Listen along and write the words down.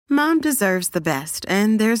Mom deserves the best,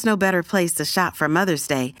 and there's no better place to shop for Mother's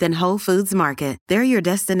Day than Whole Foods Market. They're your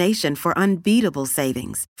destination for unbeatable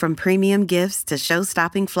savings, from premium gifts to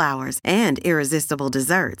show-stopping flowers and irresistible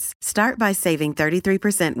desserts. Start by saving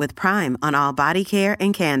 33% with Prime on all body care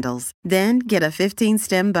and candles. Then get a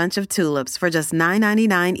 15-stem bunch of tulips for just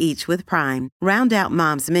 $9.99 each with Prime. Round out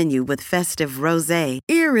Mom's menu with festive rosé,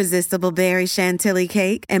 irresistible berry chantilly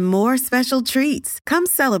cake, and more special treats. Come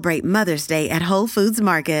celebrate Mother's Day at Whole Foods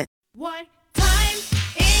Market. What time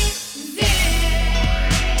is it?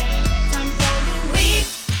 Time for the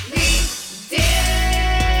weekly dish.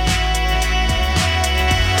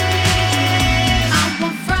 I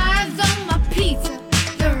want fries on my pizza,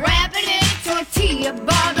 the rabbit tortilla,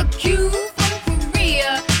 barbecue from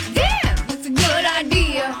Korea. Damn, that's a good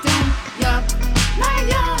idea. Don't yuck my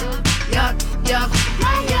yum, yuck yuck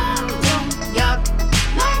my yum, don't yuck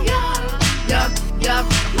my yum, yuck yuck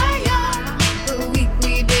my yum. The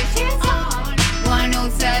weekly dish is on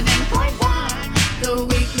 107.1. The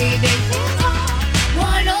weekly dish is on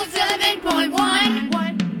 107.1.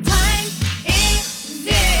 What time is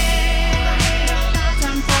it?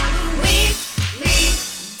 Time for the weekly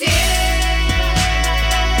dish.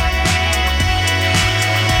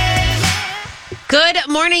 Good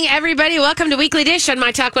morning, everybody. Welcome to Weekly Dish on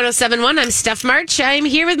My Talk 107.1. I'm Steph March. I'm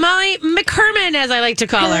here with Molly McHerman, as I like to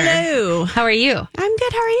call her. Hello. How are you? I'm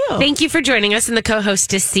good. How are you? Thank you for joining us in the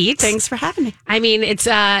co-hostess seat. Thanks for having me. I mean, it's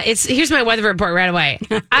here's my weather report right away.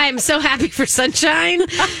 I am so happy for sunshine. Woo!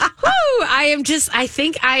 I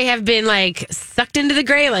think I have been like sucked into the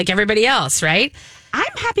gray like everybody else, right?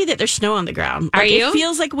 I'm happy that there's snow on the ground. Are you? It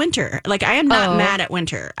feels like winter. Like, I am not mad at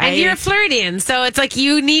winter. And you're a Floridian, so it's like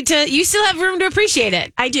you still have room to appreciate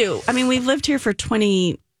it. I do. I mean, we've lived here for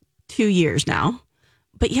 22 years now.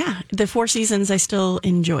 But yeah, the 4 seasons, I still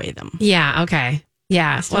enjoy them. Yeah, okay.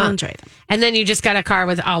 Yeah, I still enjoy them. And then you just got a car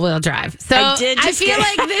with all-wheel drive. So I feel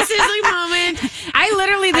like this is the moment. I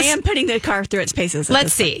am putting the car through its paces.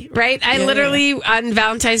 Let's see, right? I literally, on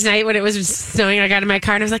Valentine's night when it was snowing, I got in my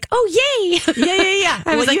car and I was like, oh, yay. Yeah.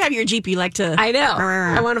 Well, you have your Jeep. You like to... I know.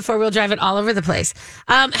 I want to four-wheel drive it all over the place.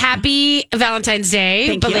 Happy Valentine's Day,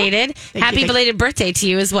 Thank belated. You. Happy belated birthday to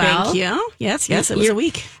you as well. Thank you. Yes, it was a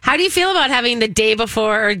week. How do you feel about having the day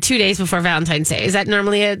before or 2 days before Valentine's Day? Is that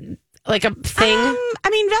normally a thing? I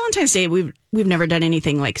mean, Valentine's Day, we've never done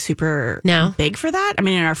anything like super big for that. I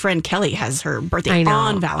mean, and our friend Kelly has her birthday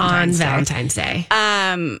on Valentine's Day.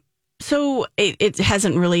 So it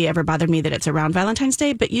hasn't really ever bothered me that it's around Valentine's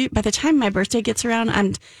Day. But by the time my birthday gets around,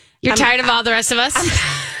 I'm tired of all the rest of us.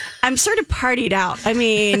 I'm sort of partied out. I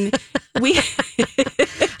mean,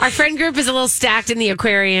 our friend group is a little stacked in the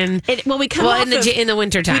Aquarian. In the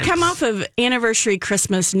wintertime. We come off of anniversary,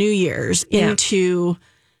 Christmas, New Year's into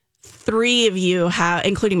 3 of you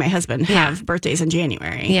including my husband, have birthdays in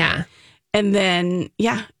January. Yeah. And then,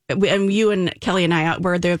 and you and Kelly and I,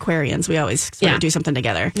 we're the Aquarians. We always sort of do something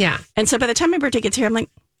together. Yeah. And so by the time my birthday gets here, I'm like,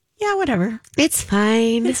 yeah, whatever. It's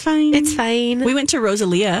fine. We went to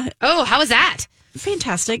Rosalia. Oh, how was that?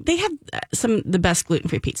 Fantastic. They have the best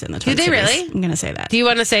gluten-free pizza in the Twin Do they Cities. really? I'm going to say that. Do you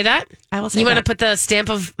want to say that? I will say You that. want to put the stamp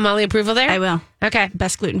of Molly approval there? I will. Okay.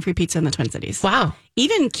 Best gluten-free pizza in the Twin Cities. Wow.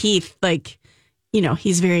 Even Keith,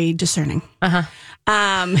 he's very discerning. Uh-huh.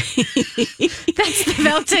 That's the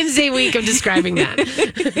Valentine's Day week of describing that.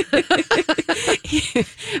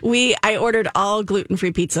 I ordered all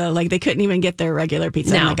gluten-free pizza. Like, they couldn't even get their regular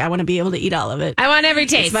pizza. No. I'm like, I want to be able to eat all of it. I want every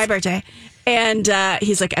taste. It's my birthday. And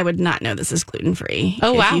he's like, I would not know this is gluten-free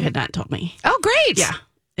if you had not told me. Oh, great. Yeah.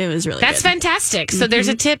 It was really That's good. fantastic. So there's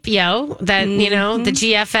a tip, that, the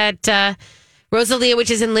GF at Rosalia, which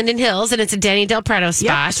is in Linden Hills, and it's a Danny Del Prado spot.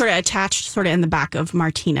 Yeah, sort of attached in the back of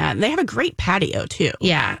Martina. They have a great patio, too.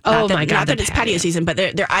 Yeah. My God. Not that it's patio season, but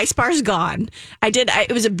their ice bar's gone.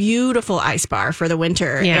 It was a beautiful ice bar for the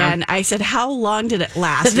winter. Yeah. And I said, how long did it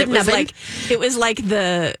last? It was like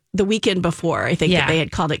the weekend before, I think, that they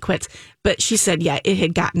had called it quits. But she said, it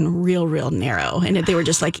had gotten real, real narrow, and they were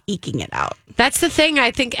just like eking it out. That's the thing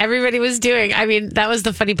I think everybody was doing. I mean, that was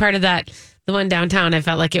the funny part of that. The one downtown, I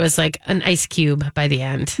felt like it was like an ice cube by the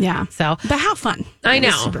end. Yeah. So, but how fun! I know,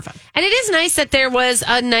 super fun. And it is nice that there was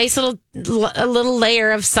a nice little layer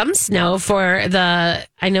of some snow for the.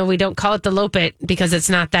 I know we don't call it the Lopit because it's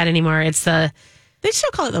not that anymore. It's the. They still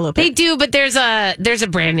call it the Lopit. They do, but there's a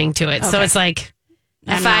branding to it, so it's like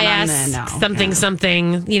FIS something.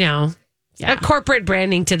 A corporate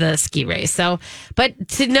branding to the ski race. So, but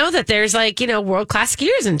to know that there's world-class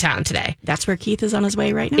skiers in town today. That's where Keith is on his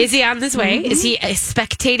way right now. Is he on his way? Mm-hmm. Is he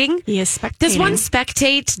spectating? He is spectating. Does one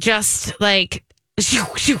spectate just like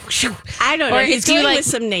I don't know. Or he's going with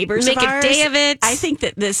some neighbors make of ours. A day of it. I think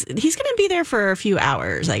that he's going to be there for a few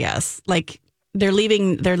hours, I guess. Like they're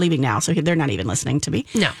leaving now, so they're not even listening to me.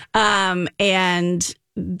 No. And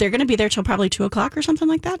they're going to be there till probably 2:00 or something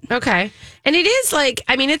like that. Okay. And it is like,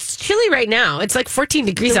 I mean, it's chilly right now. It's like 14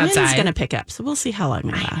 degrees outside. The wind's going to pick up, so we'll see how long it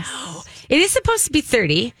lasts. I know. It is supposed to be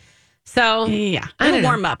 30. So yeah, it'll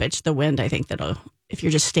warm up. It's the wind, I think, that'll. If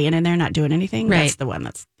you're just staying in there not doing anything, that's the one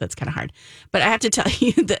that's kind of hard. But I have to tell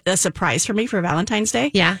you that a surprise for me for Valentine's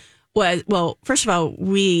Day. Yeah. Was, well, first of all,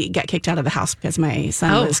 we got kicked out of the house because my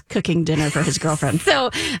son was cooking dinner for his girlfriend. So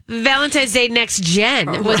Valentine's Day next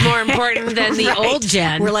gen was more important than the old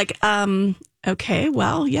gen. We're like, okay,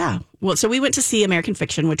 well, yeah. Well, so we went to see American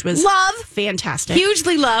Fiction, which was fantastic.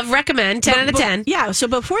 Hugely love, recommend, 10 out of 10. Yeah, so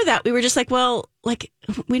before that, we were just like, well, like,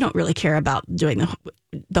 we don't really care about doing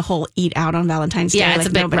the whole eat out on Valentine's Day. Yeah, it's like,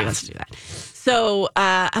 a bit nobody rough. wants to do that. So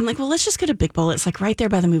I'm like, well, let's just go to Big Bowl. It's like right there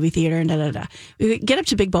by the movie theater and da-da-da. We get up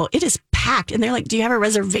to Big Bowl. It is packed. And they're like, do you have a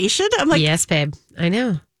reservation? I'm like, yes, babe. I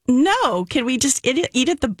know. No, can we just eat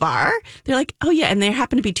at the bar? They're like, oh yeah. And there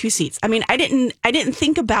happen to be 2 seats. I mean, I didn't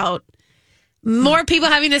think about more people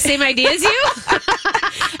having the same idea as you.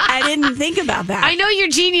 I didn't think about that. I know your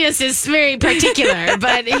genius is very particular,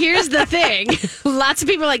 but here's the thing. Lots of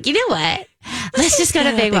people are like, you know what? Let's just go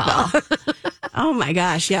to Big Bowl. Oh my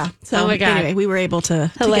gosh, yeah. So oh my God. Anyway, we were able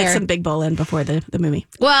to get some Big Bowl in before the movie.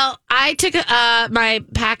 Well, I took my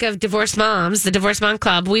pack of divorced moms, the Divorced Mom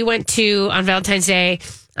Club. We went to, on Valentine's Day,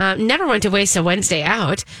 never went to waste a Wednesday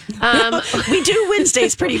out. We do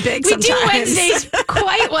Wednesdays pretty big sometimes. We do Wednesdays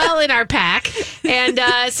quite well in our pack. And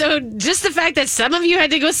so just the fact that some of you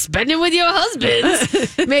had to go spend it with your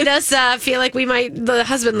husbands made us feel like the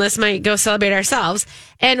husband list might go celebrate ourselves.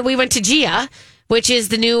 And we went to Gia, which is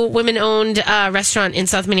the new women-owned restaurant in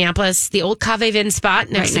South Minneapolis, the old Cave Inn spot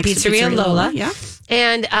next to Pizzeria Lola. Yeah.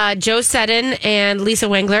 And Joe Seddon and Lisa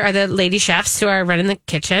Wengler are the lady chefs who are running the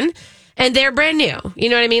kitchen. And they're brand new. You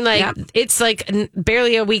know what I mean? Like, It's like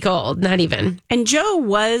barely a week old, not even. And Joe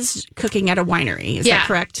was cooking at a winery. Is that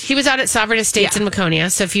correct? He was out at Sovereign Estates in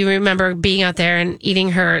Waconia. So if you remember being out there and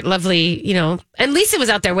eating her lovely, and Lisa was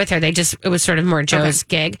out there with her. It was sort of more Joe's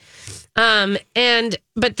gig.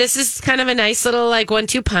 But this is kind of a nice little like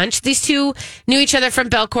 1-2 punch. These two knew each other from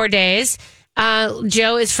Belcourt days.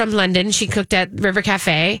 Joe is from London. She cooked at River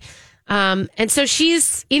Cafe. And so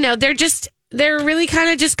she's, they're really kind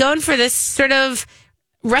of just going for this sort of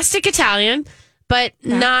rustic Italian, but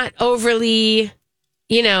not overly,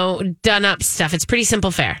 done up stuff. It's pretty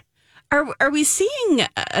simple fare. Are we seeing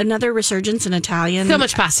another resurgence in Italian? So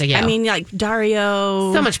much pasta, yeah. I mean, like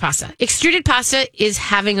Dario. So much pasta. Extruded pasta is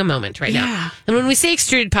having a moment right now. And when we say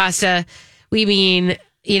extruded pasta, we mean,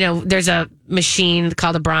 there's a machine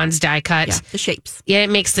called a bronze die cut. Yeah, the shapes. Yeah, it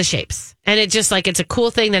makes the shapes. And it just it's a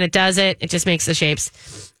cool thing that it does it. It just makes the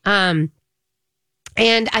shapes.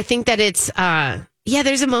 And I think that it's,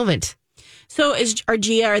 there's a moment. So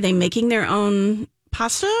are they making their own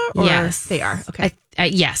pasta? Or yes. They are. Okay.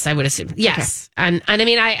 Yes, I would assume. Yes. Okay. And I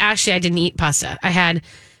mean, I didn't eat pasta.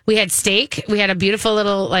 We had steak. We had a beautiful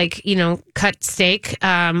little, cut steak,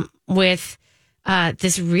 with,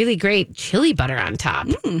 this really great chili butter on top.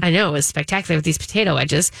 I know it was spectacular with these potato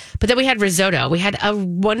wedges. But then we had risotto. We had a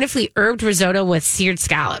wonderfully herbed risotto with seared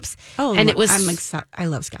scallops. Oh, and it was. I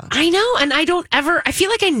love scallops. I know, and I feel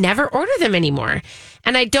like I never order them anymore,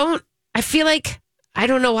 and I feel like I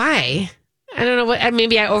don't know why. I don't know what.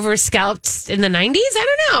 Maybe I over scalped in the 90s.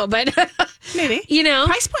 I don't know, but maybe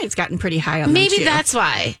price point's gotten pretty high on. Maybe them too. That's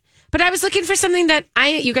why. But I was looking for something that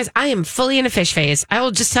I am fully in a fish phase. I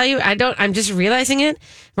will just tell you, I'm just realizing it.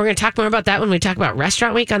 We're going to talk more about that when we talk about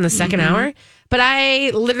Restaurant Week on the second hour. But I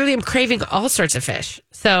literally am craving all sorts of fish.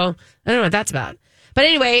 So I don't know what that's about. But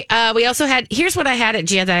anyway, we also here's what I had at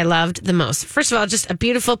Gia that I loved the most. First of all, just a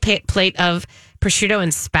beautiful plate of prosciutto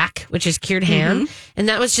and speck, which is cured ham. And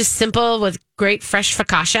that was just simple with great fresh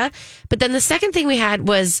focaccia. But then the second thing we had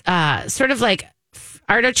was sort of like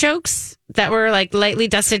artichokes that were like lightly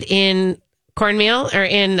dusted in cornmeal or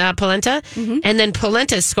in polenta, and then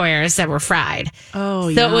polenta squares that were fried.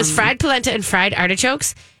 Oh, so it was fried polenta and fried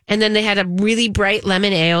artichokes, and then they had a really bright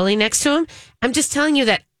lemon aioli next to them. I'm just telling you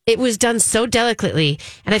that it was done so delicately,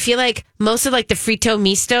 and I feel like most of like the frito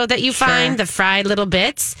misto that you find, the fried little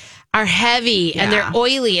bits, are heavy and they're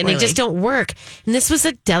oily and they just don't work. And this was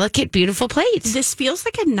a delicate, beautiful plate. This feels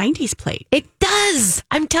like a 90s plate. It does.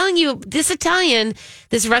 I'm telling you, this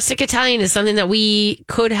rustic Italian is something that we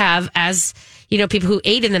could have as, people who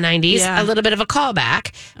ate in the 90s, a little bit of a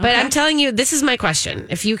callback. But I'm telling you, this is my question.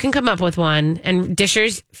 If you can come up with one, and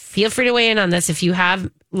dishers, feel free to weigh in on this if you have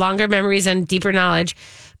longer memories and deeper knowledge.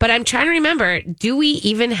 But I'm trying to remember,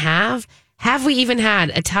 have we even had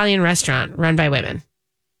Italian restaurant run by women?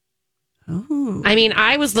 Oh. I mean,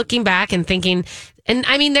 I was looking back and thinking, and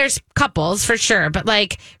I mean, there's couples for sure, but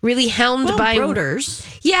like really helmed by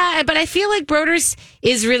Broders. Yeah, but I feel like Broders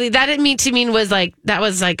is really that didn't mean to mean was like that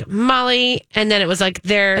was like Molly, and then it was like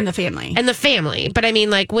their and the family. But I mean,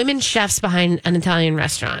 like women chefs behind an Italian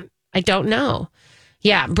restaurant. I don't know.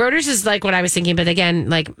 Yeah, Broders is like what I was thinking, but again,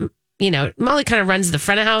 like Molly kind of runs the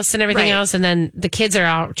front of house and everything else, and then the kids are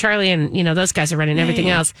all Charlie and those guys are running everything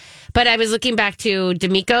else. But I was looking back to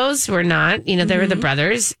D'Amico's were not, they were the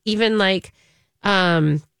brothers. Even like,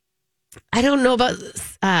 I don't know about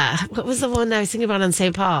what was the one I was thinking about on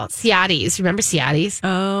St. Paul? Ciati's. Remember Ciati's?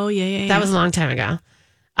 Oh yeah. That was a long time ago.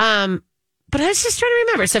 But I was just trying to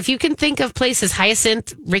remember. So if you can think of places,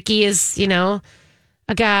 Hyacinth, Ricky is a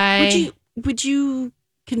guy. Would you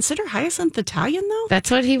consider Hyacinth Italian though? That's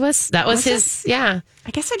what he was. That was his. Yeah.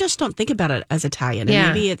 I guess I just don't think about it as Italian.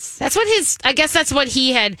 Yeah. Maybe it's. That's what his. I guess that's what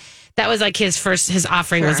he had. That was like his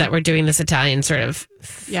offering was that we're doing this Italian sort of.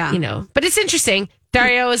 Yeah. But it's interesting.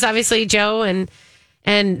 Dario is obviously Joe and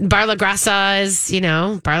Barla Grassa is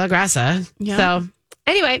Barla Grassa. Yeah. So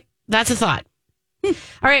anyway, that's a thought. All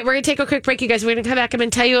right, we're going to take a quick break, you guys. We're going to come back. I'm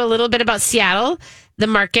going to tell you a little bit about Seattle, the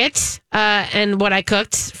market, and what I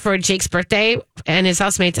cooked for Jake's birthday and his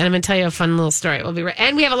housemates. And I'm going to tell you a fun little story. We'll be right.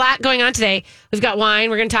 And we have a lot going on today. We've got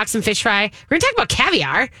wine. We're going to talk some fish fry. We're going to talk about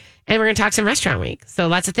caviar, and we're going to talk some restaurant week. So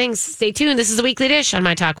lots of things. Stay tuned. This is the Weekly Dish on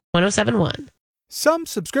My Talk 107.1. Some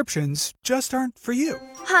subscriptions just aren't for you.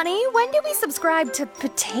 Honey, when do we subscribe to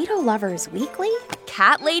Potato Lovers Weekly,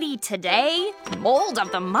 Cat Lady Today, Mold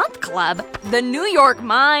of the Month Club, the New York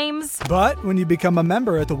Mimes? But when you become a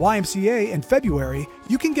member at the YMCA in February,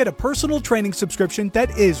 you can get a personal training subscription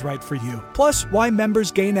that is right for you. Plus, Y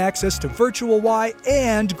members gain access to virtual Y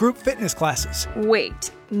and group fitness classes.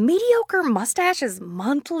 Wait, mediocre mustaches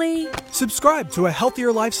monthly? Subscribe to a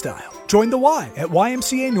healthier lifestyle. Join the Y at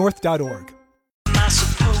ymcanorth.org.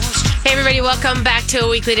 Hey, everybody, welcome back to a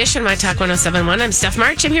Weekly Dish on My Talk 107.1. I'm Steph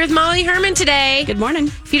March. I'm here with Molly Herman today. Good morning.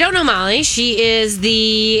 If you don't know Molly, she is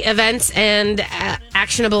the events and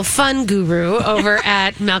actionable fun guru over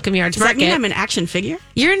at Malcolm Yards Market. Does that mean I'm an action figure?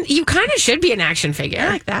 You kind of should be an action figure. I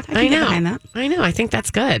like that. I can get behind that. I know. I think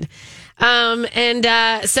that's good.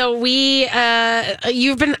 So we,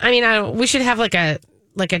 you've been, we should have like a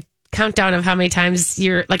countdown of how many times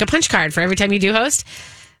you're, like a punch card for every time you do host.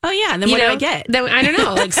 Oh, yeah. And then what do I get? Then, I don't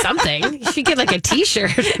know, like something. You should get like a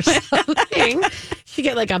T-shirt or something. You should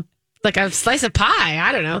get like a slice of pie.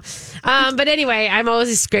 I don't know. But anyway, I'm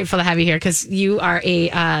always grateful to have you here because you are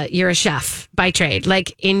you're a chef by trade,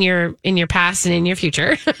 like in your past and in your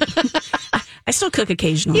future. I still cook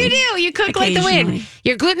occasionally. You do. You cook like the wind.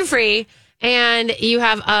 You're gluten-free. And you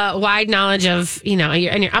have a wide knowledge of,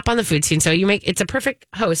 and you're up on the food scene. So it's a perfect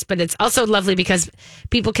host, but it's also lovely because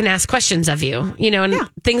people can ask questions of you, and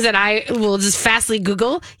things that I will just fastly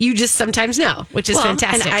Google, you just sometimes know, which is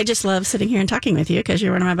fantastic. And I just love sitting here and talking with you because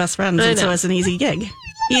you're one of my best friends. And so it's an easy gig.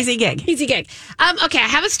 Easy gig. Okay, I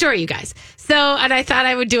have a story, you guys. So, and I thought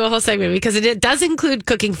I would do a whole segment because it does include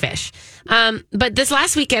cooking fish. But this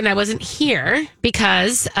last weekend, I wasn't here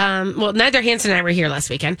because, neither Hanson and I were here last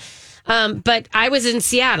weekend. But I was in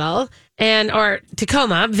Seattle or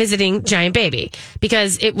Tacoma visiting Giant Baby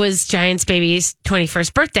because it was Giant Baby's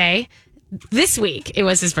 21st birthday this week. It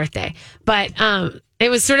was his birthday, but it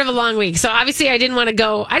was sort of a long week. So obviously I didn't want to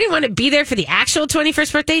go. I didn't want to be there for the actual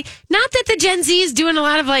 21st birthday. Not that the Gen Z is doing a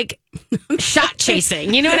lot of like shot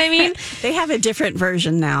chasing. You know what I mean? They have a different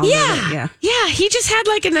version now. Yeah. He just had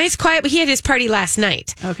like a nice quiet, he had his party last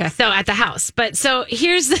night. Okay. So at the house. But so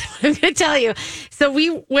here's what I'm going to tell you. So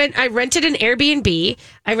I rented an Airbnb.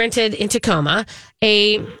 I rented in Tacoma,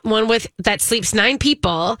 one that sleeps 9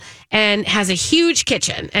 people and has a huge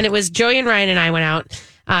kitchen. And it was Joey and Ryan and I went out.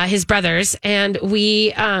 His brothers, and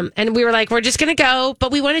we were like, we're just going to go,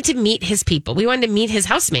 but we wanted to meet his people. We wanted to meet his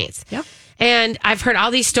housemates. Yep. And I've heard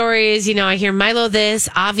all these stories, I hear Milo this,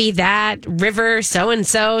 Avi that, River,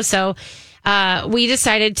 so-and-so. So we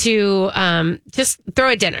decided to just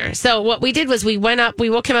throw a dinner. So what we did was we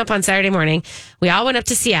woke him up on Saturday morning. We all went up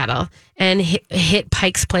to Seattle and hit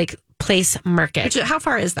Pike's Place Market. How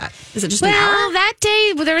far is that? Is it just an hour? Well, that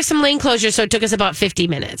day there was some lane closures, so it took us about 50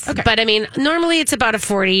 minutes. Okay. But normally it's about a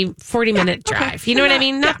 40 minute drive. You know what I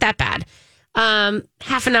mean? Not that bad.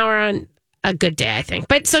 Half an hour on a good day, I think.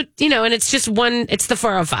 But so, and it's just it's the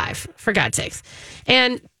 405, for God's sakes.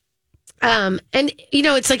 And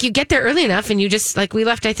it's like you get there early enough and you just, like we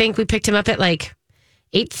left, I think we picked him up at like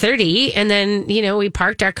 8:30, and then, we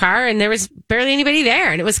parked our car and there was barely anybody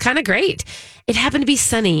there, and it was kind of great. It happened to be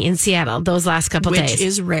sunny in Seattle those last couple days. Which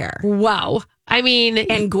is rare. Wow. I mean...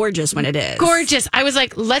 And gorgeous when it is. Gorgeous. I was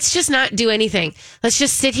like, let's just not do anything. Let's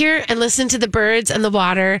just sit here and listen to the birds and the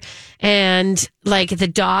water and like the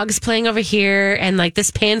dogs playing over here and like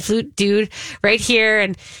this pan flute dude right here.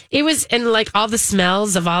 And it was, and like all the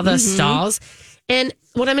smells of all those stalls. And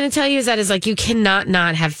what I'm going to tell you is like, you cannot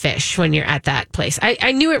not have fish when you're at that place.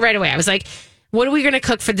 I knew it right away. I was like, what are we going to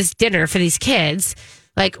cook for this dinner for these kids?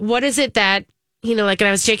 Like, what is it that, like, and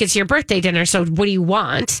I was, Jake, it's your birthday dinner, so what do you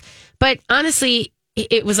want? But honestly,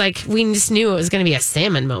 it was like, we just knew it was going to be a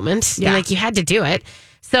salmon moment. Yeah. And like, you had to do it.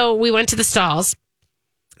 So we went to the stalls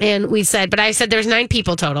and we said, but I said there's 9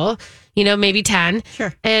 people total, maybe 10.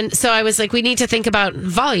 Sure. And so I was like, we need to think about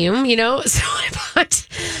volume, So I bought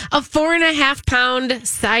a 4.5 pound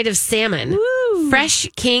side of salmon, fresh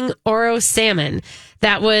King Oro salmon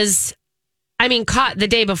that was, caught the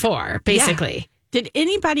day before, basically. Yeah. Did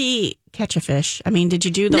anybody catch a fish? I mean, did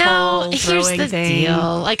you do the whole throwing here's the thing?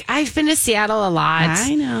 Deal. Like, I've been to Seattle a lot.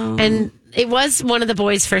 I know. And it was one of the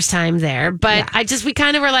boys' first time there. But we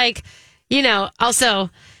kind of were like, also,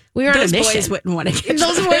 we were on a mission. Those boys wouldn't want to catch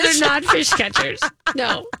Those boys are not fish catchers.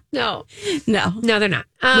 No, they're not.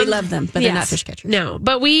 We love them, but they're not fish catchers. No,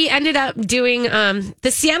 but we ended up doing,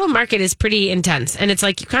 the Seattle market is pretty intense. And it's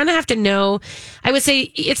like, you kind of have to know, I would say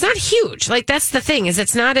it's not huge. Like, that's the thing, is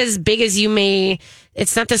it's not as big as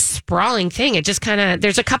it's not this sprawling thing. It just kind of,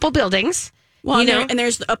 there's a couple buildings. Well, and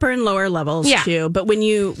there's the upper and lower levels too. But when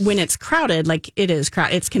it's crowded, like it is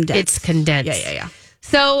crowded, it's condensed. Yeah.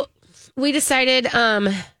 So we decided,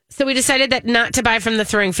 that not to buy from the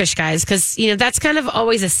throwing fish guys because, that's kind of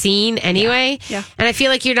always a scene anyway. Yeah. And I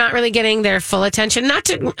feel like you're not really getting their full attention.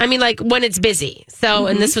 Like when it's busy. So,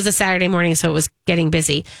 and this was a Saturday morning, so it was getting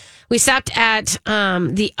busy. We stopped at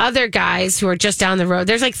the other guys who are just down the road.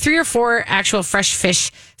 There's like 3 or 4 actual fresh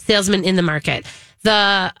fish salesmen in the market.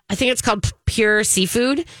 I think it's called Pure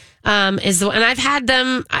Seafood. Is the one, and I've had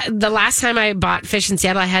them. The last time I bought fish in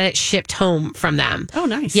Seattle, I had it shipped home from them. Oh,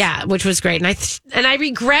 nice! Yeah, which was great, and I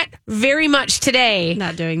regret very much today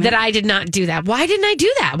not doing that. I did not do that. Why didn't I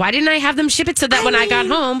do that? Why didn't I have them ship it so that when I got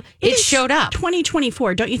home, it showed up?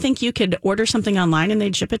 2024. Don't you think you could order something online and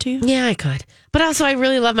they'd ship it to you? Yeah, I could. But also, I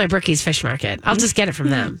really love my Brookie's Fish Market. I'll just get it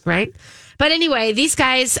from them, right? But anyway, these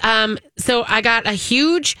guys. So I got a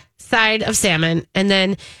huge side of salmon, and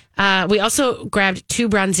then. We also grabbed 2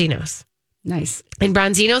 bronzinos. Nice. And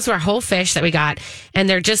bronzinos were whole fish that we got. And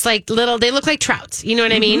they're just like little, they look like trouts. You know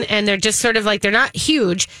what I mean? And they're just sort of like, they're not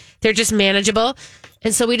huge. They're just manageable.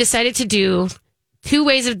 And so we decided to do 2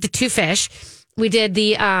 ways of the 2 fish. We did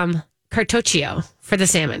the cartoccio for the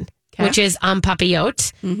salmon, which is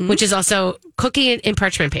papillote, which is also cooking it in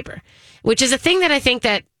parchment paper, which is a thing that I think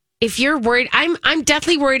that if you're worried, I'm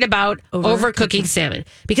definitely worried about overcooking salmon,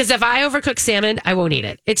 because if I overcook salmon, I won't eat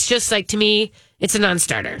it. It's just like, to me, it's a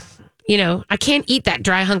non-starter. I can't eat that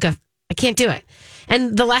dry hunk of, I can't do it.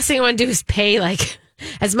 And the last thing I want to do is pay like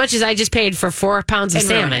as much as I just paid for 4 pounds of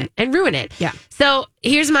salmon and ruin it. Yeah. So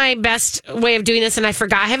here's my best way of doing this. And I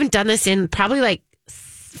forgot, I haven't done this in probably like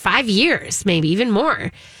 5 years, maybe even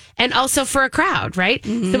more. And also for a crowd, right?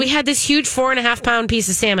 So we had this huge 4.5 pound piece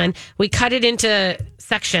of salmon. We cut it into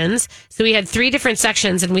sections. So we had 3 different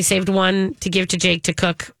sections, and we saved one to give to Jake to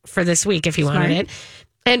cook for this week if he wanted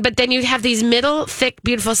it. But then you'd have these middle, thick,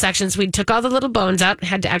 beautiful sections. We took all the little bones out,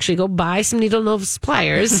 had to actually go buy some needle nose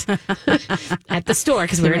pliers at the store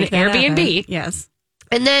because we were in an Airbnb. Yes.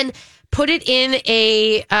 And then put it in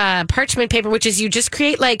a parchment paper, which is you just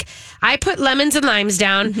create like, I put lemons and limes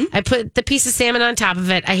down. I put the piece of salmon on top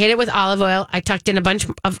of it. I hit it with olive oil. I tucked in a bunch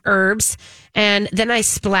of herbs. And then I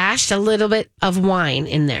splashed a little bit of wine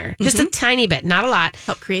in there. Just a tiny bit, not a lot.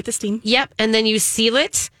 Help create the steam. Yep. And then you seal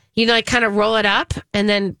it. Like kind of roll it up and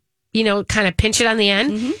then, kind of pinch it on the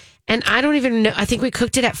end. And I don't even know. I think we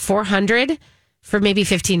cooked it at 400 for maybe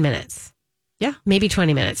 15 minutes. Yeah. Maybe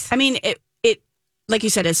 20 minutes. I mean, it like you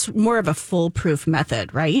said, it's more of a foolproof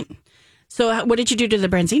method, right? So what did you do to the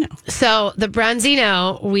branzino? So the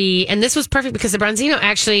branzino, and this was perfect because the branzino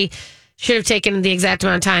actually should have taken the exact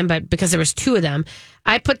amount of time, but because there was 2 of them,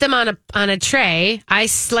 I put them on a tray. I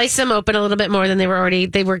sliced them open a little bit more than they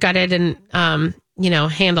were gutted and,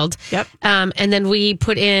 handled. Yep. And then we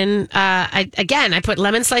put in, I put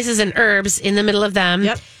lemon slices and herbs in the middle of them.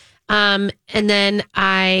 Yep. And then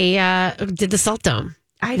I did the salt dome.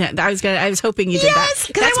 I know. I was hoping you did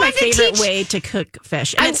that. That's my favorite way to cook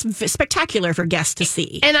fish. And it's spectacular for guests to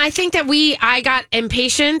see. And I think that I got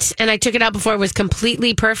impatient and I took it out before it was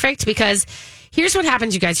completely perfect because, here's what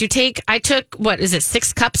happens, you guys. I took,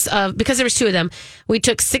 6 cups of, because there was 2 of them, we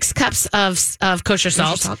took 6 cups of kosher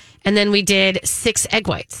salt, and then we did 6 egg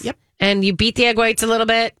whites. Yep. And you beat the egg whites a little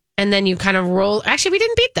bit, and then you kind of roll. Actually, we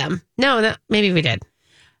didn't beat them. No, maybe we did.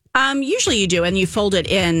 Usually you do, and you fold it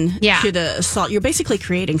in to the salt. You're basically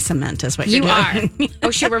creating cement, is what you're doing. You are.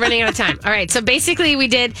 Oh, shoot, we're running out of time. All right, so basically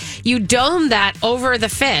you dome that over the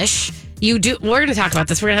fish. We're going to talk about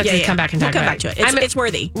this. We're going to have to come back and talk about it. We'll come back to it. It's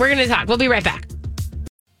worthy. We're going to talk. We'll be right back.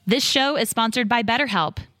 This show is sponsored by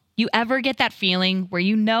BetterHelp. You ever get that feeling where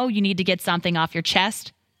you know you need to get something off your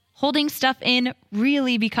chest? Holding stuff in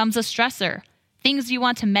really becomes a stressor. Things you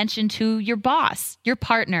want to mention to your boss, your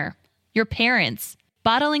partner, your parents.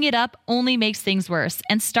 Bottling it up only makes things worse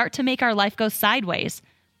and start to make our life go sideways.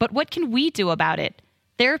 But what can we do about it?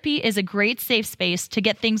 Therapy is a great safe space to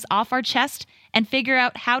get things off our chest and figure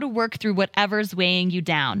out how to work through whatever's weighing you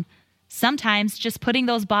down. Sometimes just putting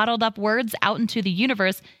those bottled up words out into the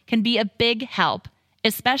universe can be a big help,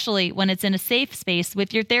 especially when it's in a safe space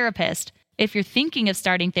with your therapist. If you're thinking of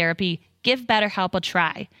starting therapy, give BetterHelp a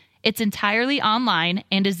try. It's entirely online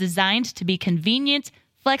and is designed to be convenient,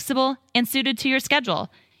 flexible, and suited to your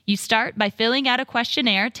schedule. You start by filling out a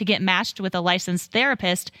questionnaire to get matched with a licensed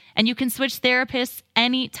therapist, and you can switch therapists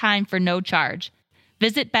anytime for no charge.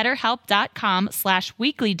 Visit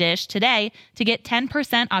BetterHelp.com/weeklydish today to get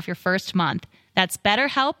 10% off your first month. That's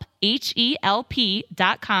BetterHelp,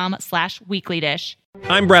 HELP.com/weeklydish.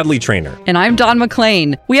 I'm Bradley Trainer. And I'm Don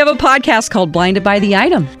McClain. We have a podcast called Blinded by the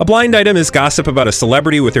Item. A blind item is gossip about a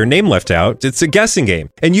celebrity with their name left out. It's a guessing game,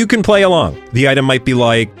 and you can play along. The item might be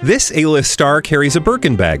like, this A-list star carries a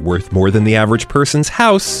Birkin bag worth more than the average person's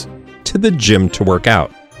house to the gym to work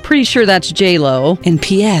out. Pretty sure that's J-Lo. And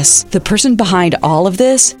P.S. the person behind all of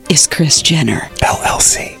this is Kris Jenner,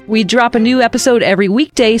 LLC. We drop a new episode every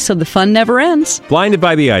weekday so the fun never ends. Blinded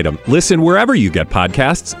by the Item. Listen wherever you get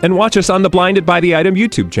podcasts and watch us on the Blinded by the Item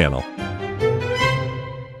YouTube channel.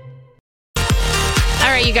 All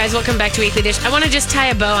right, you guys, welcome back to Weekly Dish. I want to just tie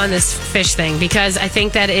a bow on this fish thing because I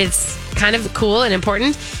think that it's kind of cool and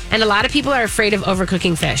important. And a lot of people are afraid of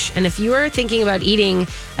overcooking fish. And if you are thinking about eating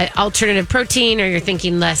an alternative protein or you're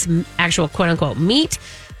thinking less actual quote unquote meat,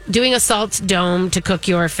 doing a salt dome to cook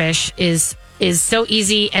your fish is so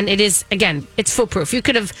easy. And it is, again, it's foolproof. I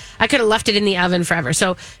could have left it in the oven forever.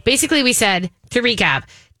 So basically we said, to recap,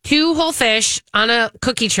 2 whole fish on a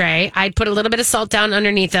cookie tray. I'd put a little bit of salt down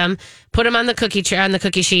underneath them, put them on the cookie tray, on the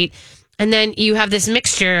cookie sheet. And then you have this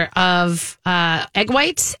mixture of egg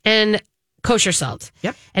whites and kosher salt.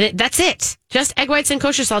 Yep. And that's it. Just egg whites and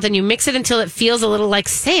kosher salt. And you mix it until it feels a little like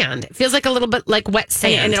sand. It feels like a little bit like wet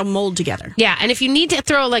sand. And it'll mold together. Yeah. And if you need to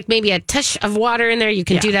throw like maybe a touch of water in there, you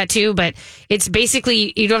can do that too. But it's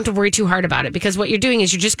basically, you don't have to worry too hard about it because what you're doing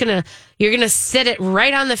is you're going to sit it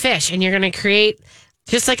right on the fish and you're going to create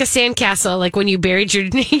just like a sandcastle, like when you buried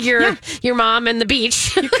your mom in the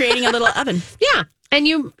beach. You're creating a little oven. Yeah. And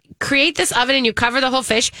you create this oven and you cover the whole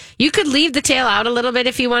fish. You could leave the tail out a little bit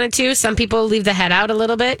if you wanted to. Some people leave the head out a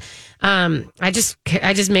little bit. I just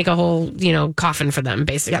make a whole, coffin for them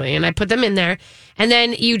basically. Yep. And I put them in there and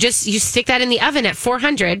then you stick that in the oven at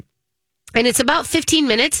 400 and it's about 15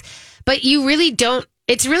 minutes, but you really don't,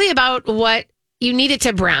 it's really about what you need it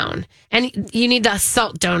to brown and you need the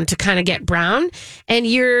salt dome to kind of get brown and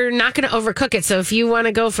you're not going to overcook it. So if you want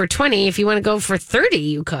to go for 20, if you want to go for 30,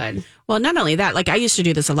 you could. Well, not only that, like I used to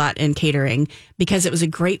do this a lot in catering because it was a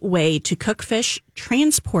great way to cook fish,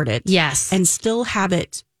 transport it. Yes. And still have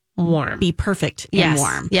it warm. Be perfect and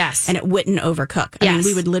warm. Yes. And it wouldn't overcook. I mean,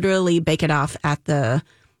 we would literally bake it off at the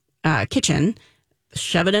kitchen,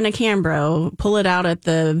 shove it in a Cambro, pull it out at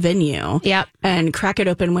the venue, and crack it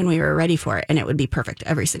open when we were ready for it, and it would be perfect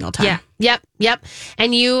every single time. Yeah, yep.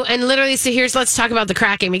 And literally, so let's talk about the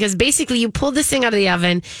cracking, because basically you pull this thing out of the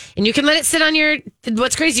oven, and you can let it sit on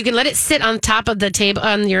what's crazy, you can let it sit on top of the table,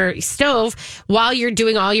 on your stove, while you're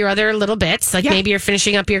doing all your other little bits, like maybe you're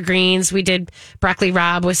finishing up your greens. We did broccoli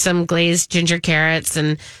rabe with some glazed ginger carrots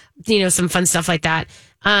and, some fun stuff like that.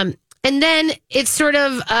 And then it's sort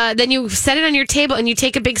of, then you set it on your table and you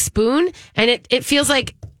take a big spoon and it feels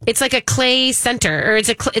like, it's like a clay center or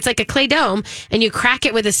it's like a clay dome and you crack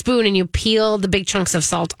it with a spoon and you peel the big chunks of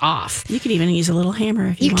salt off. You could even use a little hammer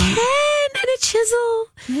if you want. You can, and a chisel.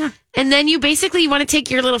 Yeah. And then you want to take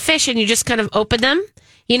your little fish and you just kind of open them,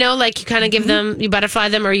 like you kind of give them, you butterfly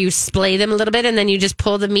them or you splay them a little bit and then you just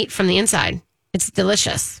pull the meat from the inside. It's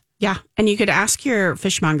delicious. Yeah, and you could ask your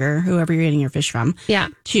fishmonger, whoever you're getting your fish from,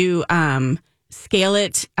 to scale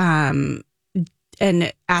it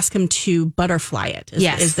and ask them to butterfly it.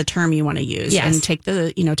 Is the term you want to use. Yes. And take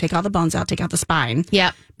all the bones out, take out the spine.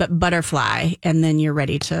 Yep. But butterfly, and then you're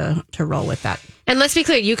ready to roll with that. And let's be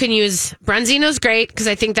clear, you can use Bronzino's great because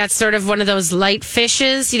I think that's sort of one of those light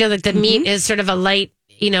fishes. Like the meat is sort of a light.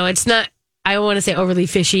 It's not. I don't want to say overly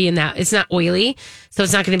fishy in that it's not oily, so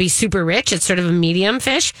it's not going to be super rich. It's sort of a medium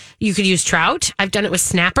fish. You could use trout. I've done it with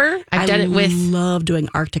snapper. I love doing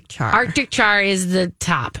Arctic char. Arctic char is the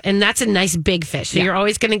top, and that's a nice big fish. So you're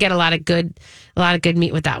always going to get a lot of good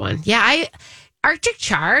meat with that one. Yeah, Arctic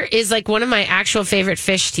char is like one of my actual favorite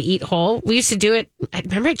fish to eat whole. We used to do it. I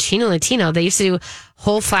remember at Chino Latino, they used to do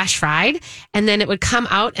whole flash fried, and then it would come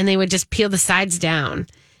out, and they would just peel the sides down.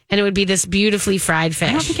 And it would be this beautifully fried fish.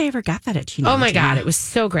 I don't think I ever got that at Chino. Oh, my God. It was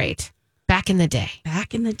so great. Back in the day. Hey,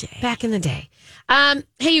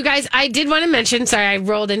 you guys, I did want to mention, sorry, I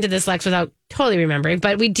rolled into this, Lex, without totally remembering,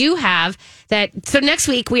 but we do have that. So next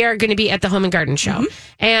week, we are going to be at the Home and Garden Show.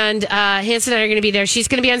 And Hanson and I are going to be there. She's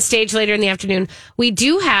going to be on stage later in the afternoon. We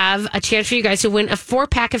do have a chance for you guys to win a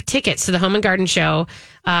 4-pack of tickets to the Home and Garden Show.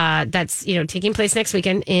 That's taking place next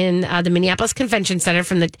weekend in the Minneapolis Convention Center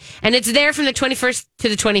and it's there from the 21st to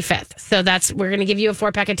the 25th. So we're going to give you a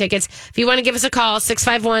 4-pack of tickets. If you want to give us a call,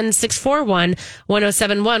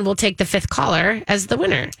 651-641-1071, we'll take the 5th caller as the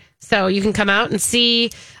winner. So you can come out and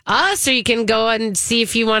see us, or you can go and see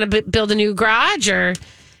if you want to build a new garage or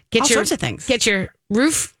all sorts of things. Get your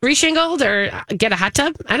roof reshingled or get a hot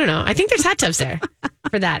tub. I don't know. I think there's hot tubs there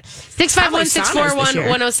for that.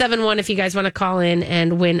 651-641-1071 if you guys want to call in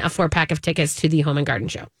and win a 4-pack of tickets to the Home and Garden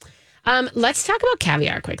Show. Let's talk about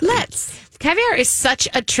caviar quickly. Caviar is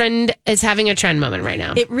having a trend moment right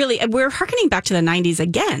now. We're hearkening back to the 90s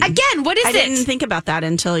again. What is it? I didn't think about that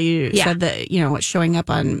until you said that, it's showing up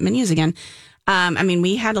on menus again.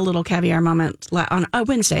 We had a little caviar moment on a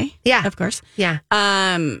Wednesday. Yeah. Of course. Yeah.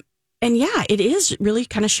 And it is really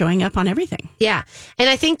kind of showing up on everything. Yeah. And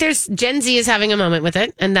I think Gen Z is having a moment with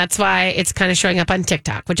it. And that's why it's kind of showing up on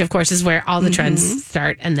TikTok, which of course is where all the trends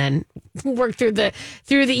start and then work through the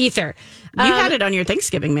ether. You had it on your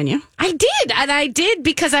Thanksgiving menu. I did. And I did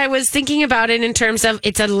because I was thinking about it in terms of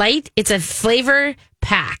it's a flavor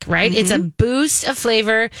pack, right? It's a boost of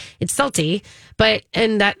flavor. It's salty,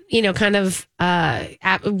 and that, kind of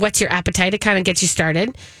whets your appetite. It kind of gets you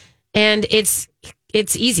started. And it's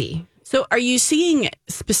easy. So are you seeing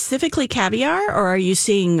specifically caviar, or are you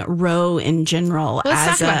seeing roe in general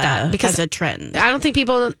as a trend? I don't think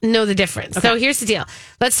people know the difference. Okay. So here's the deal.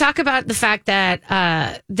 Let's talk about the fact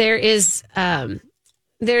that there's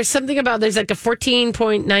something about there's like a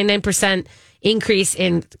 14.99% increase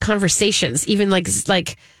in conversations, even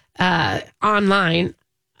like online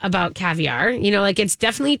about caviar. It's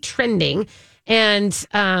definitely trending. And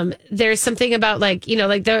there's something about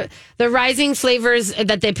the rising flavors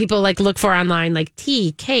that people look for online, like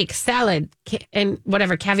tea, cake, salad, and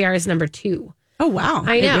whatever. Caviar is number 2. Oh, wow.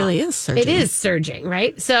 I know. It really is surging. It is surging,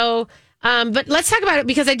 right? So, but let's talk about it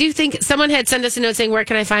because I do think someone had sent us a note saying, where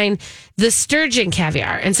can I find the sturgeon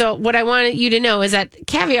caviar? And so what I want you to know is that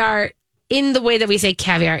caviar, in the way that we say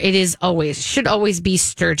caviar, should always be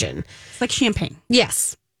sturgeon. It's like champagne.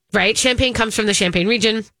 Yes. Right? Champagne comes from the Champagne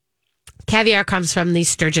region. Caviar comes from the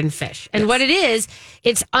sturgeon fish. And what it is,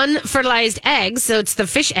 it's unfertilized eggs. So it's the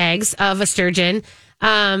fish eggs of a sturgeon.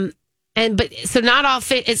 So not all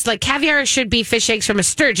fish, it's like caviar should be fish eggs from a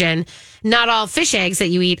sturgeon. Not all fish eggs that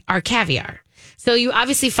you eat are caviar. So you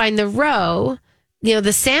obviously find the roe,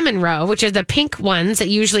 the salmon roe, which are the pink ones that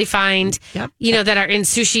you usually find, that are in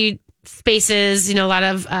sushi spaces, a lot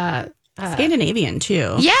of, Scandinavian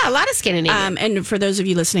too. Yeah, a lot of Scandinavian. And for those of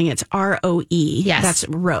you listening, it's ROE. Yes, that's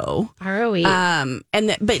roe. ROE.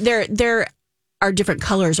 But there are different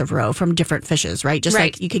colors of roe from different fishes, right? Just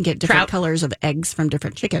like you can get different colors of eggs from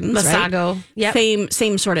different chickens. Masago. Right? Yep.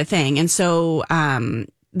 Same sort of thing. And so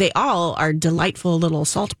they all are delightful little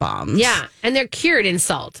salt bombs. Yeah, and they're cured in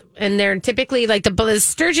salt, and they're typically like the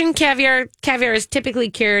sturgeon caviar. Caviar is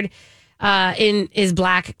typically cured. Is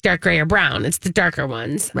black, dark gray, or brown. It's the darker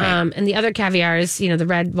ones. Right. And the other caviars, the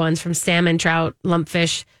red ones from salmon, trout,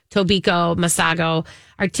 lumpfish, tobiko, masago,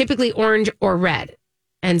 are typically orange or red.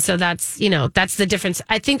 And so that's the difference.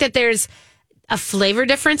 I think that there's a flavor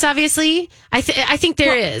difference, obviously. I think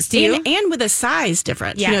there is. Do you? And with a size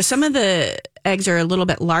difference. Yes. Some of the eggs are a little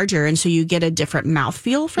bit larger, and so you get a different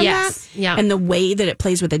mouthfeel from that. Yeah. And the way that it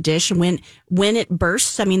plays with a dish, when it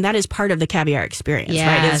bursts, that is part of the caviar experience,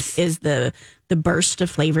 yes. right? Is the burst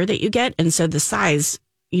of flavor that you get. And so the size,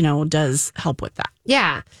 does help with that.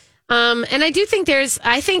 Yeah. And I do think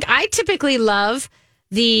I typically love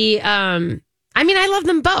the I mean, I love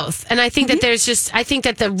them both, and I think that I think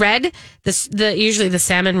that the red, usually the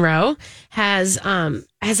salmon roe has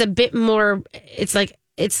a bit more.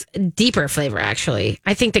 It's deeper flavor actually.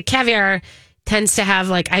 I think the caviar tends to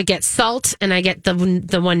have I get salt and I get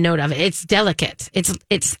the one note of it. It's delicate.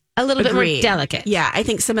 It's a little bit more delicate. Yeah, I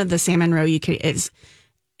think some of the salmon roe is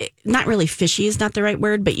not really fishy is not the right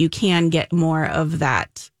word, but you can get more of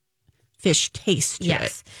that fish taste to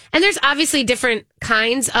it. And there's obviously different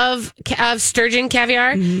kinds of sturgeon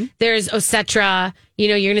caviar. There's Osetra,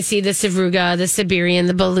 you're going to see the Sevruga, the Siberian,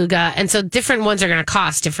 the Beluga. And so different ones are going to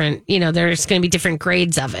cost different, there's going to be different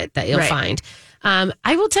grades of it that you'll find.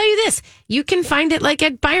 I will tell you this, you can find it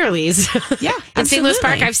at Byerly's. Yeah, in St. Louis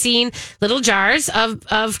Park. I've seen little jars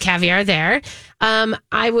of caviar there.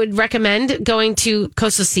 I would recommend going to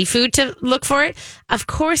Coastal Seafood to look for it. Of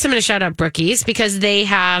course, I'm going to shout out Brookie's because they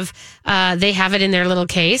have it in their little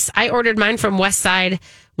case. I ordered mine from West Side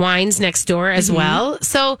Wines next door as well.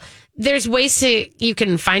 So there's ways you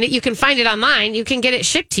can find it. You can find it online. You can get it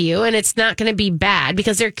shipped to you, and it's not going to be bad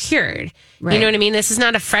because they're cured. Right. You know what I mean? This is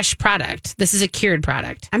not a fresh product. This is a cured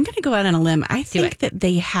product. I'm going to go out on a limb. I think that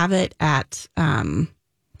they have it at,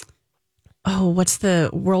 what's the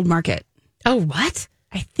World Market? Oh, what?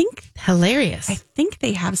 I think hilarious. I think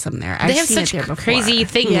they have some there. They have such crazy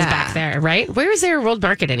things back there, right? Where is there a World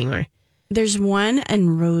Market anymore? There's one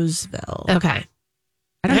in Roseville. Okay.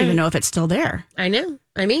 I don't even know if it's still there. I know.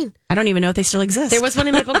 I mean, I don't even know if they still exist. There was one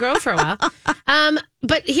in Maple Grove for a while.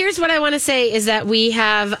 But here's what I want to say is that we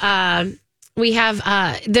have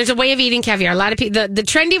there's a way of eating caviar. A lot of people, the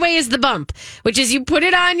trendy way is the bump, which is you put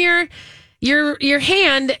it on your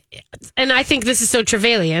hand, and I think this is so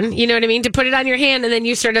Trevelyan, you know what I mean? To put it on your hand, and then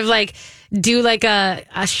you sort of do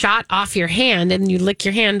a shot off your hand, and you lick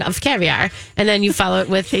your hand of caviar, and then you follow it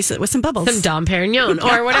with taste it with some bubbles, some Dom Perignon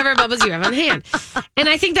or whatever bubbles you have on hand. And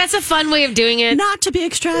I think that's a fun way of doing it. Not to be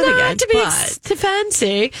extravagant, not to be too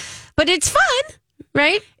fancy, but it's fun.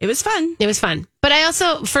 Right? It was fun. It was fun. But I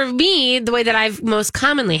also, for me, the way that I've most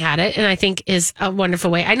commonly had it, and I think is a wonderful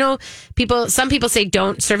way. I know some people say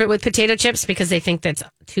don't serve it with potato chips because they think that's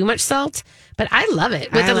too much salt. But I love it.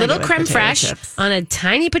 With a little creme fraiche on a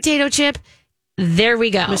tiny potato chip. There we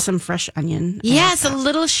go. With some fresh onion. Yes, a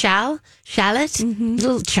little shallot,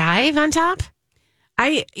 little chive on top.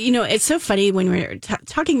 It's so funny when we're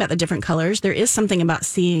talking about the different colors. There is something about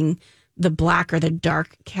seeing the black or the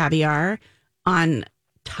dark caviar on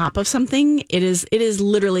top of something. It is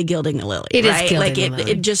literally gilding the lily. It is gilding the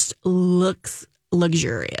lily. It just looks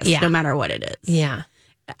luxurious, no matter what it is. Yeah,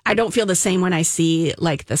 I don't feel the same when I see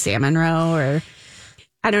the salmon roe or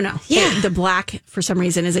I don't know. Yeah, the black for some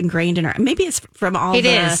reason is ingrained in our. Maybe it's from all the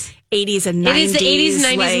 80s and 90s. It is the 80s,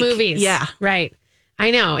 90s movies. Yeah, right.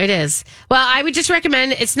 I know it is. Well, I would just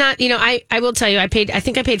recommend. It's not. I will tell you. I think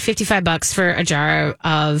I paid $55 for a jar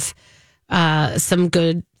of some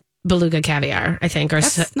good Beluga caviar, I think.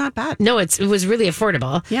 That's not bad. No, it was really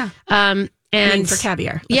affordable. Yeah. And for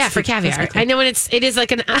caviar. For caviar. I know, and it is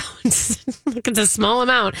like an ounce. It's a small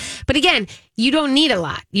amount. But again, you don't need a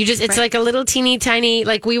lot. It's like a little teeny tiny,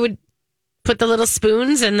 we would put the little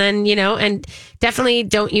spoons and then, and definitely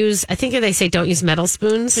don't use, I think they say don't use metal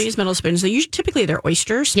spoons. Don't use metal spoons. Typically they're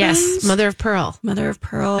oyster spoons. Yes. Mother of pearl.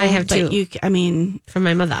 I have two. From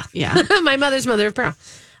my mother. Yeah. My mother's mother of pearl.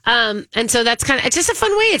 And so that's it's just a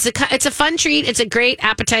fun way. It's a fun treat. It's a great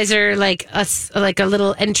appetizer, like a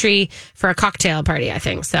little entry for a cocktail party, I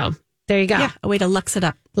think. So there you go. Yeah, a way to lux it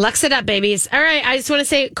up. Lux it up, babies. All right. I just want to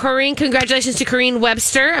say, congratulations to Corrine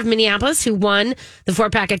Webster of Minneapolis, who won the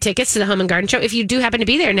 4-pack of tickets to the Home and Garden Show. If you do happen to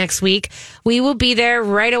be there next week, we will be there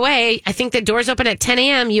right away. I think the doors open at 10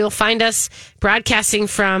 a.m. You'll find us broadcasting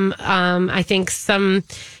from, I think, some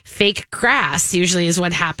fake grass usually is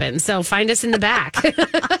what happens. So find us in the back.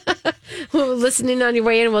 We'll listen in on your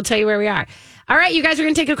way in and we'll tell you where we are. All right, you guys, we're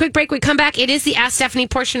going to take a quick break. We come back. It is the Ask Stephanie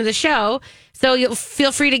portion of the show. So you'll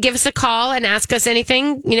feel free to give us a call and ask us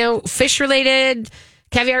anything, fish related,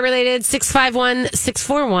 caviar related,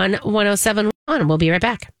 651-641-1071. We'll be right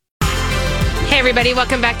back. Hey, everybody.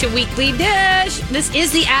 Welcome back to Weekly Dish. This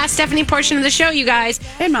is the Ask Stephanie portion of the show, you guys.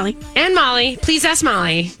 And Molly. Please ask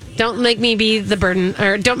Molly. Don't make me be the burden,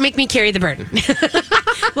 or don't make me carry the burden.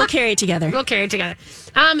 We'll carry it together.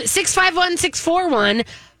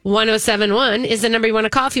 651-641-1071 is the number you want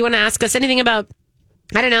to call if you want to ask us anything about,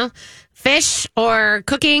 I don't know, fish or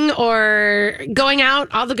cooking or going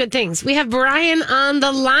out, all the good things. We have Brian on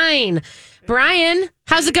the line. Brian,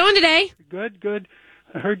 how's it going today? Good.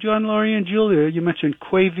 I heard you on Lori and Julia. You mentioned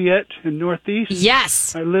Caviar in Northeast.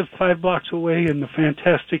 Yes. I live 5 blocks away in the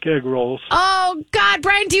fantastic egg rolls. Oh, God,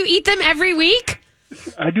 Brian, do you eat them every week?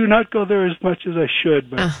 I do not go there as much as I should.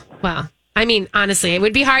 But well, I mean, honestly, it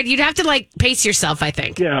would be hard. You'd have to like pace yourself, I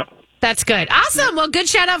think. Yeah. That's good. Awesome. Well, good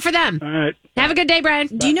shout out for them. All right. Have a good day, Brian.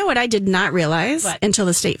 Do you know what I did not realize until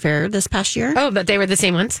the state fair this past year? Oh, but they were the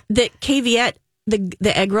same ones? That Caviar,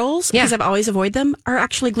 the egg rolls, because I've always avoided them, are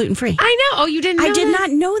actually gluten-free. I know. Oh, you didn't know I did not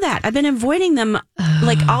know that. I've been avoiding them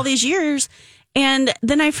like all these years. And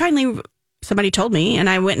then I finally, somebody told me, and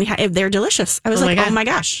I went and they're delicious. I was oh my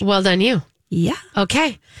gosh. Well done, you. Yeah.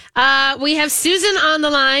 Okay. We have Susan on the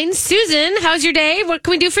line. Susan, how's your day? What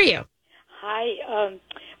can we do for you? Hi.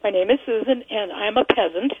 My name is Susan, and I'm a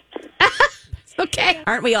peasant. Okay.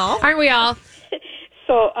 Aren't we all? Aren't we all?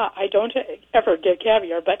 So I don't ever get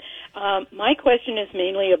caviar, but my question is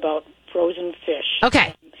mainly about frozen fish.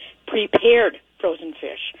 Okay. Prepared frozen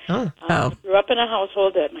fish. Oh. I grew up in a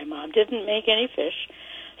household that my mom didn't make any fish,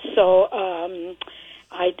 so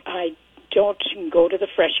I don't go to the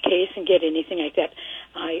fresh case and get anything like that.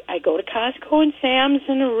 I go to Costco and Sam's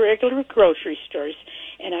and regular grocery stores,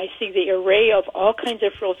 and I see the array of all kinds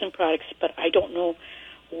of frozen products, but I don't know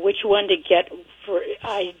which one to get.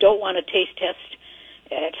 I don't want to taste test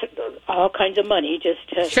at all kinds of money just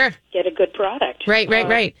to get a good product.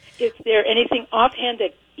 Right. Is there anything offhand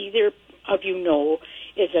that either of you know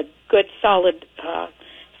is a good, solid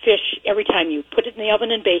fish every time you put it in the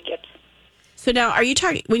oven and bake it? So now, are you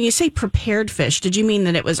talking, when you say prepared fish, did you mean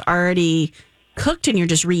that it was already cooked and you're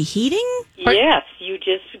just reheating? Yes,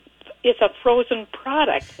 it's a frozen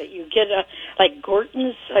product that you get, like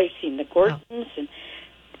Gorton's. I've seen the Gorton's.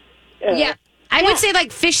 And I would say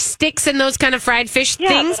like fish sticks and those kind of fried fish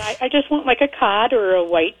things. Yeah, but I just want like a cod or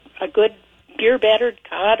a good beer-battered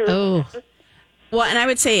cod. Well, and I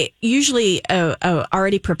would say usually a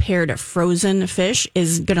already prepared frozen fish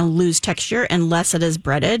is going to lose texture unless it is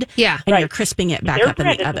breaded. Yeah. And you're crisping it back up in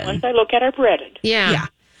the oven. The ones I look at are breaded. Yeah.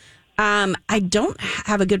 I don't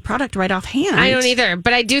have a good product right offhand. I don't either.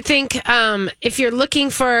 But I do think if you're looking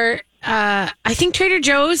for, I think Trader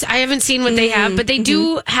Joe's, I haven't seen what they have, but they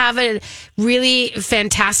do have a really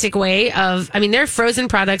fantastic way of, I mean, their frozen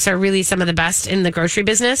products are really some of the best in the grocery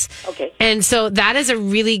business. Okay. And so that is a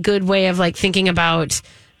really good way of like thinking about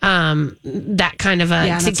that kind of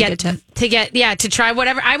to try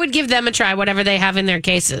whatever. I would give them a try, whatever they have in their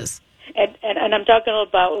cases. And I'm talking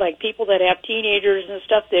about like people that have teenagers and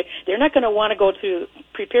stuff. They're not going to want to go to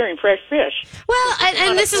preparing fresh fish. Well,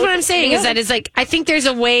 and this is what I'm saying is that it's like I think there's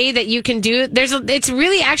a way that you can do. It's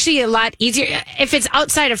really actually a lot easier if it's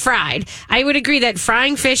outside of fried. I would agree that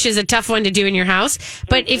frying fish is a tough one to do in your house.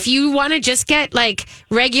 But if you want to just get like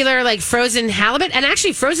regular like frozen halibut and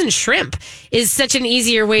actually frozen shrimp is such an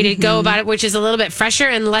easier way to go about it, which is a little bit fresher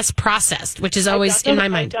and less processed, which is always in my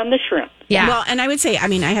mind. I've done the shrimp. Yeah. Well, and I would say, I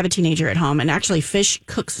mean, I have a teenager at home, and actually fish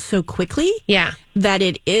cooks so quickly that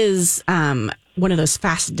it is one of those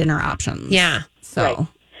fast dinner options. Yeah. So,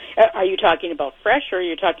 are you talking about fresh, or are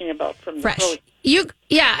you talking about from fresh?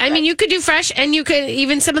 I mean, you could do fresh, and you could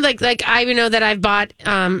even some of like I know that I've bought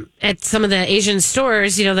at some of the Asian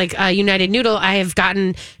stores, like United Noodle. I have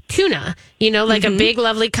gotten tuna, like a big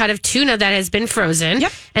lovely cut of tuna that has been frozen.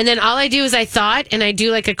 Yep. And then all I do is I thaw it, and I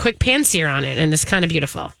do like a quick pan sear on it, and it's kind of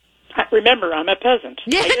beautiful. Remember, I'm a peasant.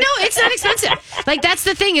 Yeah, no, it's not expensive. Like, that's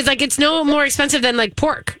the thing, is like it's no more expensive than like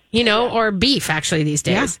pork, or beef actually these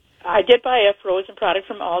days. Yeah. I did buy a frozen product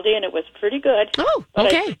from Aldi, and it was pretty good. Oh, but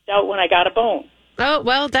okay. I freaked out when I got a bone. Oh,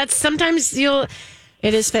 well, that's sometimes it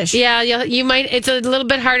is fish. Yeah, you might. It's a little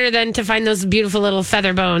bit harder than to find those beautiful little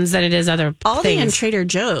feather bones than it is other Aldi things. and Trader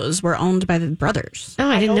Joe's were owned by the brothers. Oh,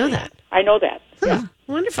 I didn't know that. I know that. Yeah.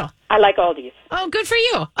 Wonderful. I like all these. Oh, good for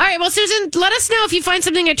you. All right. Well, Susan, let us know if you find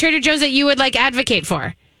something at Trader Joe's that you would like advocate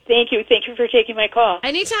for. Thank you. Thank you for taking my call.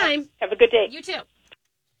 Anytime. Have a good day. You too.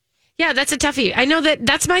 Yeah, that's a toughie. I know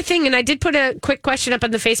that's my thing. And I did put a quick question up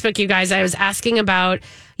on the Facebook, you guys. I was asking about,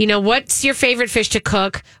 what's your favorite fish to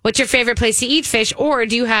cook? What's your favorite place to eat fish? Or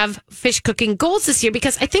do you have fish cooking goals this year?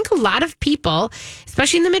 Because I think a lot of people,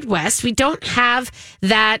 especially in the Midwest, we don't have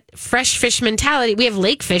that fresh fish mentality. We have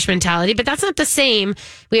lake fish mentality, but that's not the same.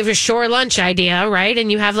 We have a shore lunch idea, right?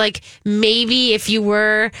 And you have like, maybe if you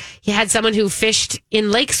had someone who fished in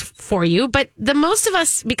lakes for you. But the most of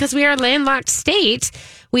us, because we are a landlocked state,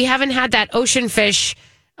 we haven't had that ocean fish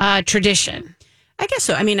tradition. I guess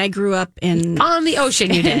so. I mean, I grew up on the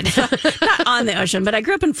ocean. You did not on the ocean, but I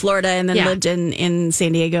grew up in Florida and then lived in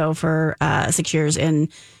San Diego for 6 years. And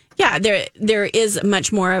there is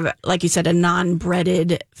much more of, like you said, a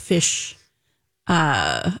non-breaded fish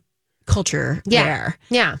culture there.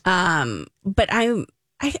 Yeah. But I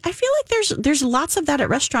feel like there's lots of that at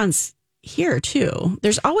restaurants here too.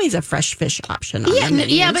 There's always a fresh fish option on the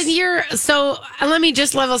menus. Yeah, but let me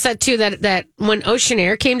just level set too that when Ocean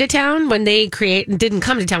Air came to town, when they created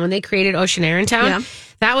Ocean Air in town,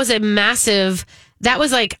 that was a massive, that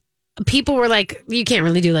was like, people were like, you can't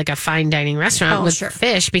really do like a fine dining restaurant with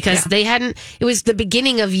fish because it was the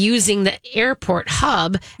beginning of using the airport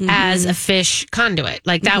hub as a fish conduit.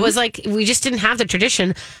 Like that was like, we just didn't have the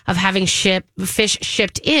tradition of having fish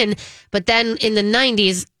shipped in. But then in the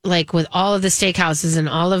 90s, like with all of the steakhouses and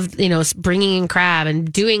all of, bringing in crab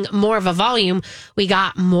and doing more of a volume, we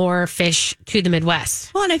got more fish to the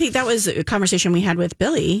Midwest. Well, and I think that was a conversation we had with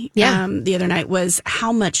Billy the other night, was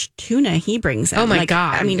how much tuna he brings in. Oh my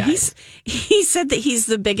God. I mean, he said that he's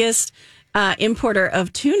the biggest importer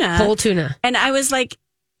of tuna. Whole tuna. And I was like,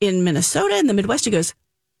 in Minnesota, in the Midwest, he goes,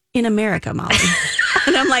 in America, Molly.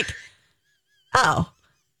 And I'm like, oh,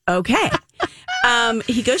 okay.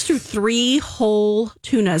 He goes through 3 whole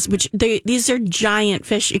tunas, which these are giant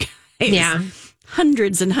fish, you guys. Yeah.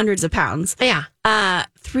 Hundreds and hundreds of pounds. Yeah.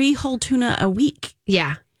 3 whole tuna a week.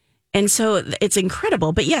 Yeah. And so it's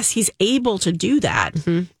incredible. But yes, he's able to do that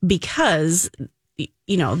because,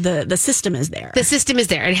 the system is there. The system is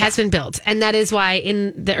there. It has been built. And that is why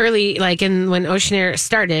in the early, when Ocean Air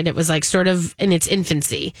started, it was like sort of in its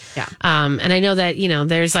infancy. Yeah. And I know that,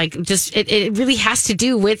 there's like just, it really has to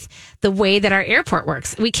do with the way that our airport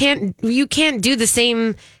works. You can't do the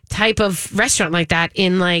same type of restaurant like that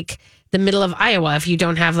in like the middle of Iowa if you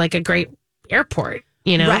don't have like a great airport.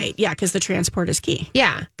 Right. Yeah. Because the transport is key.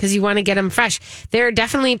 Yeah. Because you want to get them fresh. There are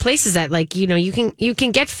definitely places that you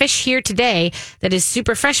can get fish here today that is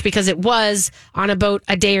super fresh because it was on a boat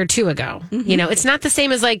a day or 2 ago. It's not the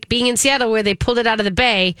same as like being in Seattle where they pulled it out of the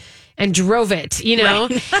bay and drove it,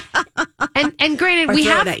 Right. and granted, we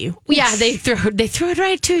have, it at you. Yeah, they throw it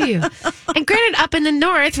right to you. And granted, up in the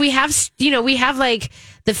north, we have like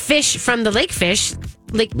the fish from the lake fish,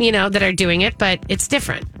 that are doing it, but it's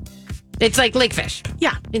different. It's like lake fish.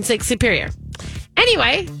 Yeah. It's like superior.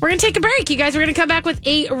 Anyway, we're going to take a break. You guys, we're going to come back with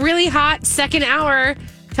a really hot second hour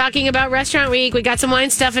talking about Restaurant Week. We got some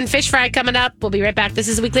wine stuff and fish fry coming up. We'll be right back. This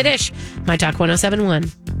is Weekly Dish, My Talk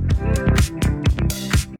 107.1.